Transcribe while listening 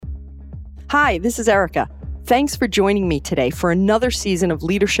Hi, this is Erica. Thanks for joining me today for another season of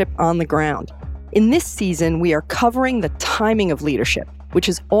Leadership on the Ground. In this season, we are covering the timing of leadership, which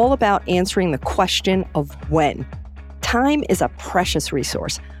is all about answering the question of when. Time is a precious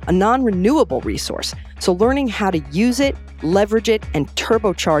resource, a non-renewable resource, so learning how to use it, leverage it, and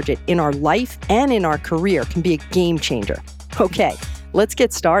turbocharge it in our life and in our career can be a game changer. Okay, let's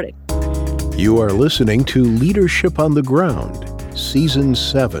get started. You are listening to Leadership on the Ground, Season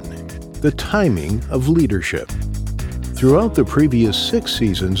 7, The Timing of Leadership. Throughout the previous 6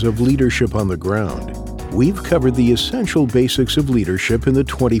 seasons of Leadership on the Ground, we've covered the essential basics of leadership in the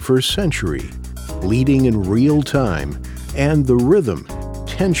 21st century, leading in real time, and the rhythm,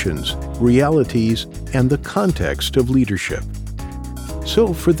 tensions, realities, and the context of leadership.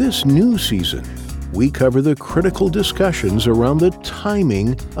 So for this new season, we cover the critical discussions around the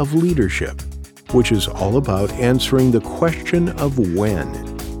timing of leadership, which is all about answering the question of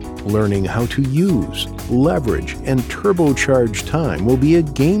when. Learning how to use, leverage, and turbocharge time will be a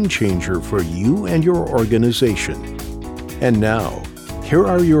game changer for you and your organization. And now, here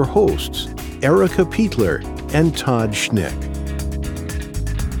are your hosts, Erica Peitler and Todd Schnick.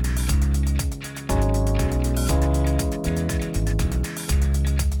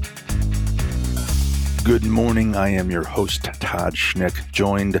 Good morning. I am your host, Todd Schnick,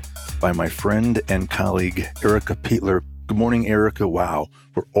 joined by my friend and colleague, Erica Peitler. Good morning, Erica. Wow.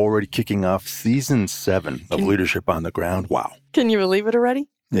 We're already kicking off Season 7 of Leadership on the Ground. Wow. Can you believe it already?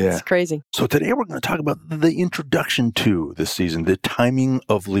 Yeah. It's crazy. So today we're going to talk about the introduction to this season, the timing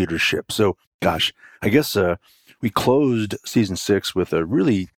of leadership. So, gosh, I guess we closed Season 6 with a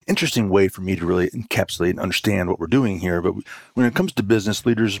really interesting way for me to really encapsulate and understand what we're doing here. But when it comes to business,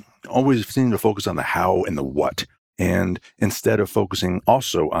 leaders always seem to focus on the how and the what, and instead of focusing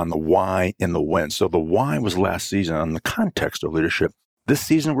also on the why and the when. So the why was last season on the context of leadership. This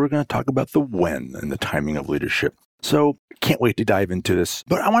season, we're going to talk about the when and the timing of leadership. So can't wait to dive into this.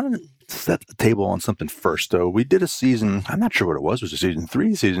 But I want to set the table on something first. So we did a season, I'm not sure what it was it season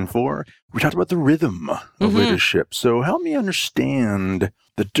 3, season 4? We talked about the rhythm of leadership. So help me understand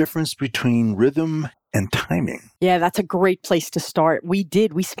the difference between rhythm and timing. Yeah, that's a great place to start. We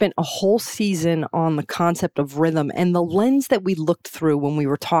spent a whole season on the concept of rhythm, and the lens that we looked through when we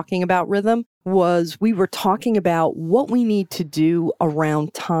were talking about rhythm was we were talking about what we need to do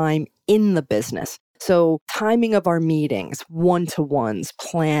around time in the business. So timing of our meetings, one-to-ones,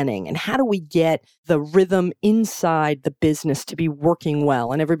 planning, and how do we get the rhythm inside the business to be working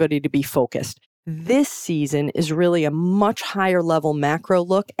well and everybody to be focused. This season is really a much higher level macro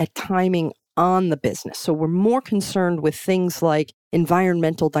look at timing on the business. So we're more concerned with things like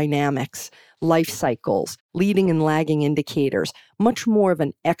environmental dynamics, life cycles, leading and lagging indicators, much more of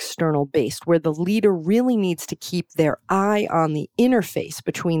an external base where the leader really needs to keep their eye on the interface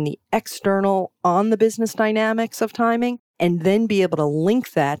between the external on the business dynamics of timing and then be able to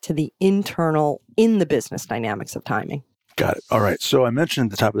link that to the internal in the business dynamics of timing. Got it. All right. So I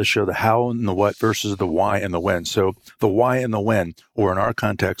mentioned at the top of the show the how and the what versus the why and the when. So the why and the when, or in our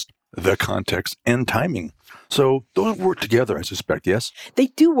context, the context and timing. So those work together, I suspect, yes? They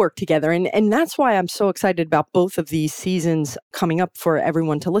do work together. And that's why I'm so excited about both of these seasons coming up for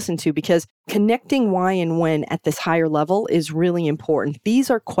everyone to listen to, because connecting why and when at this higher level is really important. These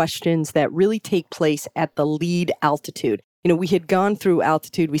are questions that really take place at the lead altitude. You know, we had gone through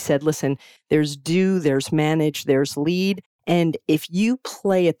altitude. We said, listen, there's do, there's manage, there's lead. And if you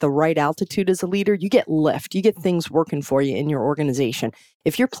play at the right altitude as a leader, you get lift. You get things working for you in your organization.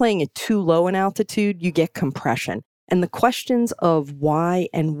 If you're playing at too low an altitude, you get compression. And the questions of why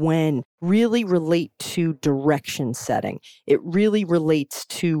and when really relate to direction setting. It really relates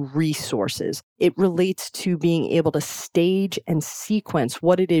to resources. It relates to being able to stage and sequence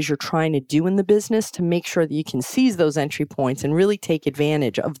what it is you're trying to do in the business to make sure that you can seize those entry points and really take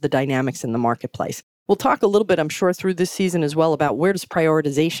advantage of the dynamics in the marketplace. We'll talk a little bit, I'm sure, through this season as well about where does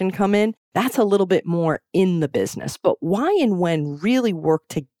prioritization come in. That's a little bit more in the business. But why and when really work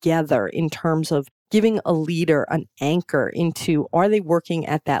together in terms of giving a leader an anchor into, are they working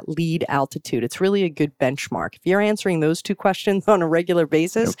at that lead altitude? It's really a good benchmark. If you're answering those two questions on a regular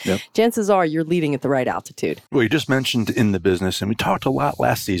basis, chances are you're leading at the right altitude. Well, you just mentioned in the business, and we talked a lot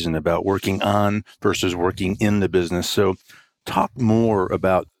last season about working on versus working in the business. So talk more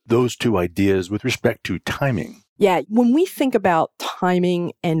about those two ideas with respect to timing. Yeah, when we think about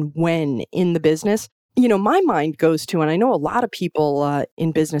timing and when in the business, you know, my mind goes to, and I know a lot of people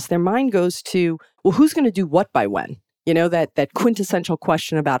in business, their mind goes to, well, who's going to do what by when? You know, that quintessential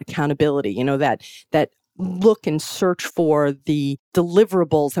question about accountability, you know, that look and search for the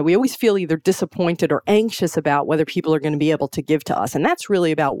deliverables that we always feel either disappointed or anxious about whether people are going to be able to give to us. And that's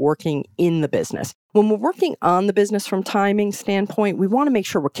really about working in the business. When we're working on the business from timing standpoint, we want to make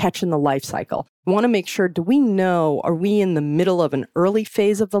sure we're catching the life cycle. We want to make sure, do we know, are we in the middle of an early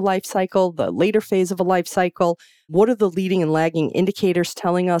phase of the life cycle, the later phase of a life cycle? What are the leading and lagging indicators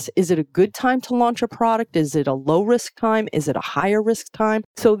telling us? Is it a good time to launch a product? Is it a low risk time? Is it a higher risk time?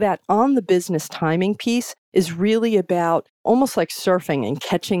 So that on the business timing piece is really about almost like surfing and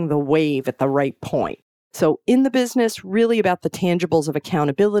catching the wave at the right point. So in the business, really about the tangibles of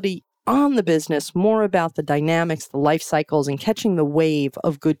accountability. On the business, more about the dynamics, the life cycles, and catching the wave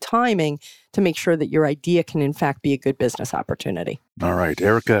of good timing to make sure that your idea can in fact be a good business opportunity. All right,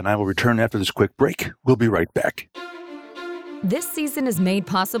 Erica and I will return after this quick break. We'll be right back. This season is made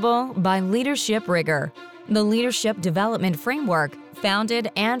possible by Leadership Rigor, the leadership development framework founded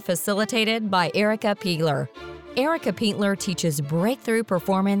and facilitated by Erica Peitler. Erica Peitler teaches breakthrough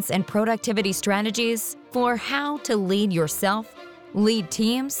performance and productivity strategies for how to lead yourself, lead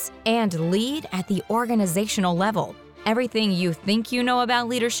teams, and lead at the organizational level. Everything you think you know about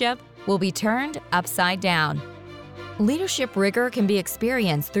leadership will be turned upside down. Leadership Rigor can be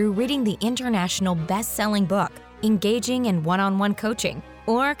experienced through reading the international best-selling book, engaging in one-on-one coaching,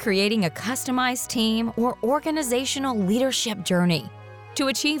 or creating a customized team or organizational leadership journey. To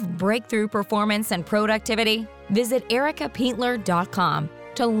achieve breakthrough performance and productivity, visit ericapeitler.com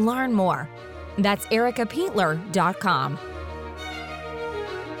to learn more. That's ericapeitler.com.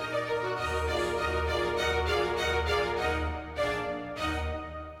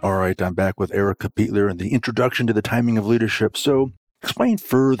 All right, I'm back with Erica Peitler and the introduction to the timing of leadership. So explain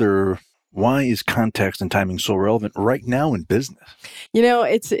further, why is context and timing so relevant right now in business? You know,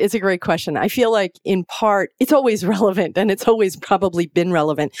 it's a great question. I feel like in part, it's always relevant and it's always probably been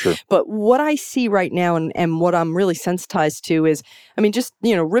relevant. Sure. But what I see right now and what I'm really sensitized to is, I mean, just,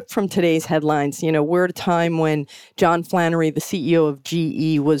 ripped from today's headlines, we're at a time when John Flannery, the CEO of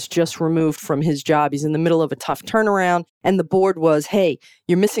GE, was just removed from his job. He's in the middle of a tough turnaround. And the board was, hey,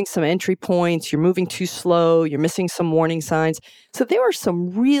 you're missing some entry points, you're moving too slow, you're missing some warning signs. So there are some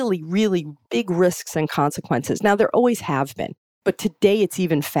really, really big risks and consequences. Now, there always have been. But today it's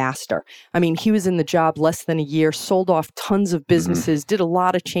even faster. I mean, he was in the job less than a year, sold off tons of businesses, did a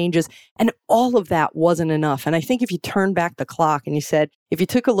lot of changes, and all of that wasn't enough. And I think if you turn back the clock and you said, if you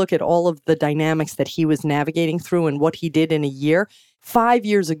took a look at all of the dynamics that he was navigating through and what he did in a year, 5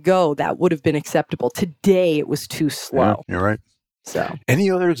 years ago, that would have been acceptable. Today, it was too slow. Yeah, you're right. So, any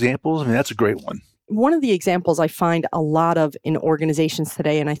other examples? I mean, that's a great one. One of the examples I find a lot of in organizations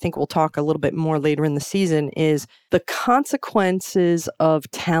today, and I think we'll talk a little bit more later in the season, is the consequences of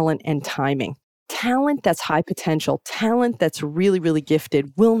talent and timing. Talent that's high potential, talent that's really, really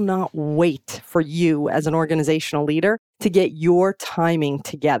gifted will not wait for you as an organizational leader to get your timing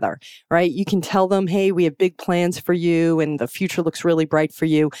together, right? You can tell them, hey, we have big plans for you and the future looks really bright for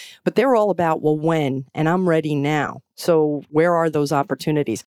you, but they're all about, well, when? And I'm ready now. So where are those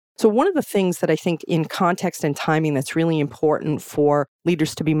opportunities? So one of the things that I think in context and timing that's really important for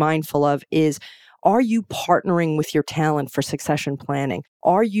leaders to be mindful of is, are you partnering with your talent for succession planning?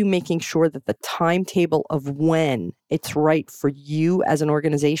 Are you making sure that the timetable of when it's right for you as an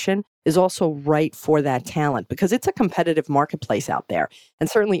organization is also right for that talent? Because it's a competitive marketplace out there. And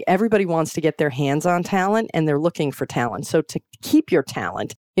certainly everybody wants to get their hands on talent and they're looking for talent. So to keep your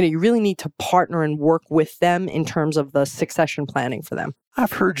talent, you really need to partner and work with them in terms of the succession planning for them.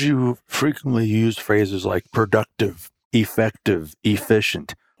 I've heard you frequently use phrases like productive, effective,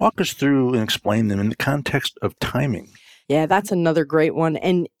 efficient. Walk us through and explain them in the context of timing. Yeah, that's another great one.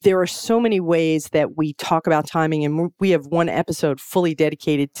 And there are so many ways that we talk about timing, and we have one episode fully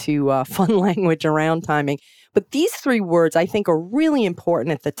dedicated to fun language around timing. But these three words, I think, are really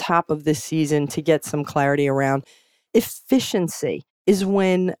important at the top of this season to get some clarity around. Efficiency is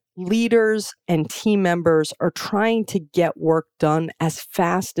when leaders and team members are trying to get work done as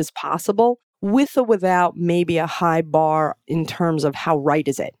fast as possible, with or without maybe a high bar in terms of how right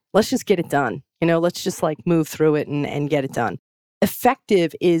is it. Let's just get it done. Let's just move through it and get it done.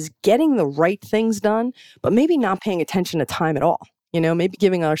 Effective is getting the right things done, but maybe not paying attention to time at all. Maybe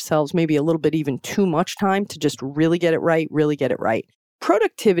giving ourselves maybe a little bit even too much time to just really get it right, really get it right.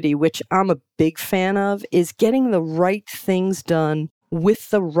 Productivity, which I'm a big fan of, is getting the right things done with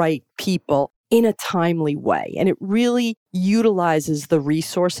the right people in a timely way. And it really utilizes the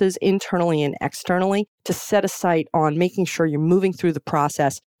resources internally and externally to set a sight on making sure you're moving through the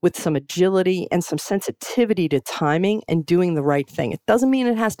process with some agility and some sensitivity to timing and doing the right thing. It doesn't mean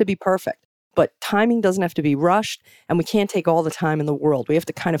it has to be perfect, But timing doesn't have to be rushed, and we can't take all the time in the world. We have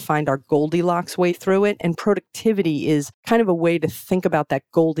to kind of find our Goldilocks way through it, and productivity is kind of a way to think about that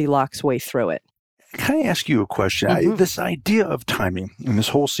Goldilocks way through it. Can I ask you a question? This idea of timing in this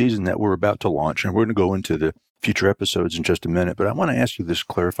whole season that we're about to launch, and we're going to go into the future episodes in just a minute, but I want to ask you this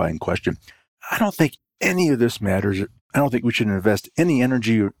clarifying question. I don't think any of this matters. I don't think we should invest any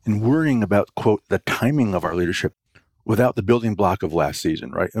energy in worrying about, quote, the timing of our leadership without the building block of last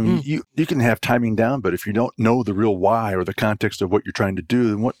season, right? I mean, you can have timing down, but if you don't know the real why or the context of what you're trying to do,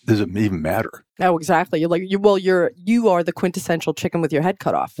 then what does it even matter? Oh, exactly. You're like, you are the quintessential chicken with your head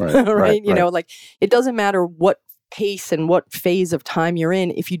cut off, right? right? You know, like it doesn't matter what pace and what phase of time you're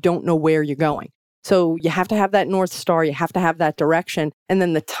in if you don't know where you're going. So you have to have that North Star, you have to have that direction. And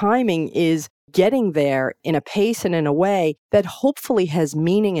then the timing is getting there in a pace and in a way that hopefully has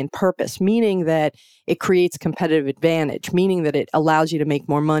meaning and purpose, meaning that it creates competitive advantage, meaning that it allows you to make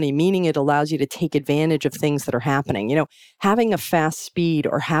more money, meaning it allows you to take advantage of things that are happening. You know, having a fast speed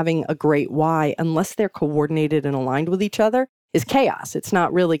or having a great why, unless they're coordinated and aligned with each other, is chaos. It's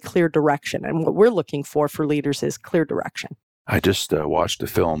not really clear direction. And what we're looking for leaders is clear direction. I just watched a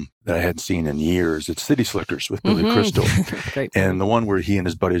film that I hadn't seen in years. It's City Slickers with Billy Crystal. Great. And the one where he and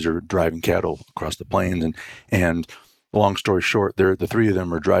his buddies are driving cattle across the plains. And long story short, the three of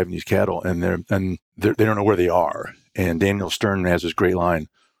them are driving these cattle and they don't know where they are. And Daniel Stern has this great line,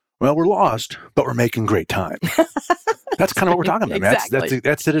 well, we're lost, but we're making great time. That's kind of what we're talking about. Exactly.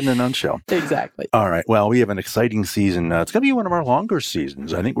 That's it in a nutshell. Exactly. All right. Well, we have an exciting season. It's going to be one of our longer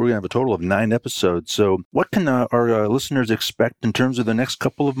seasons. I think we're going to have a total of 9 episodes. So what can our listeners expect in terms of the next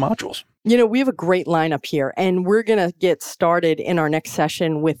couple of modules? You know, we have a great lineup here, and we're going to get started in our next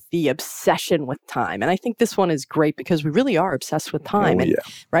session with the obsession with time. And I think this one is great because we really are obsessed with time. Oh, yeah.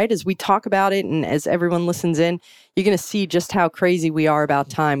 Right? As we talk about it and as everyone listens in, you're going to see just how crazy we are about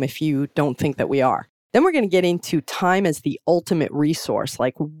time if you don't think that we are. Then we're going to get into time as the ultimate resource.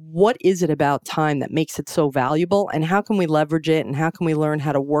 Like, what is it about time that makes it so valuable, and how can we leverage it, and how can we learn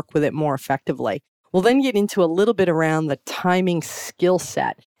how to work with it more effectively? We'll then get into a little bit around the timing skill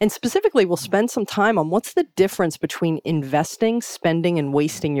set. And specifically, we'll spend some time on what's the difference between investing, spending, and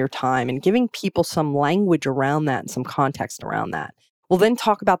wasting your time, and giving people some language around that and some context around that. We'll then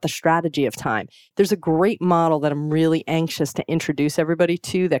talk about the strategy of time. There's a great model that I'm really anxious to introduce everybody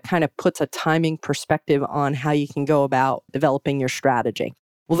to that kind of puts a timing perspective on how you can go about developing your strategy.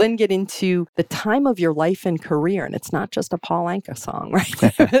 We'll then get into the time of your life and career. And it's not just a Paul Anka song,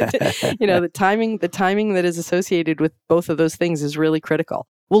 right? You know, the timing that is associated with both of those things is really critical.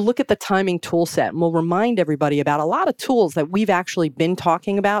 We'll look at the timing tool set, and we'll remind everybody about a lot of tools that we've actually been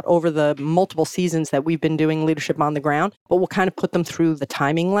talking about over the multiple seasons that we've been doing Leadership on the Ground, but we'll kind of put them through the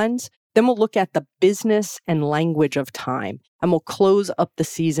timing lens. Then we'll look at the business and language of time, and we'll close up the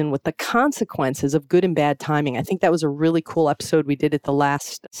season with the consequences of good and bad timing. I think that was a really cool episode we did at the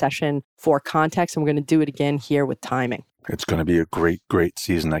last session for context, and we're going to do it again here with timing. It's going to be a great, great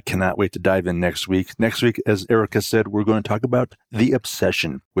season. I cannot wait to dive in next week. Next week, as Erica said, we're going to talk about the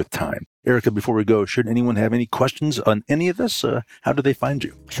obsession with time. Erica, before we go, should anyone have any questions on any of this, how do they find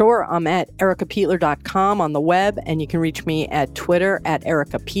you? Sure. I'm at ericapeitler.com on the web, and you can reach me at Twitter at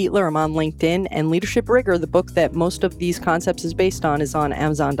Erica Peitler. I'm on LinkedIn, and Leadership Rigor, the book that most of these concepts is based on, is on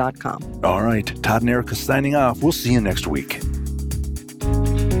Amazon.com. All right. Todd and Erica signing off. We'll see you next week.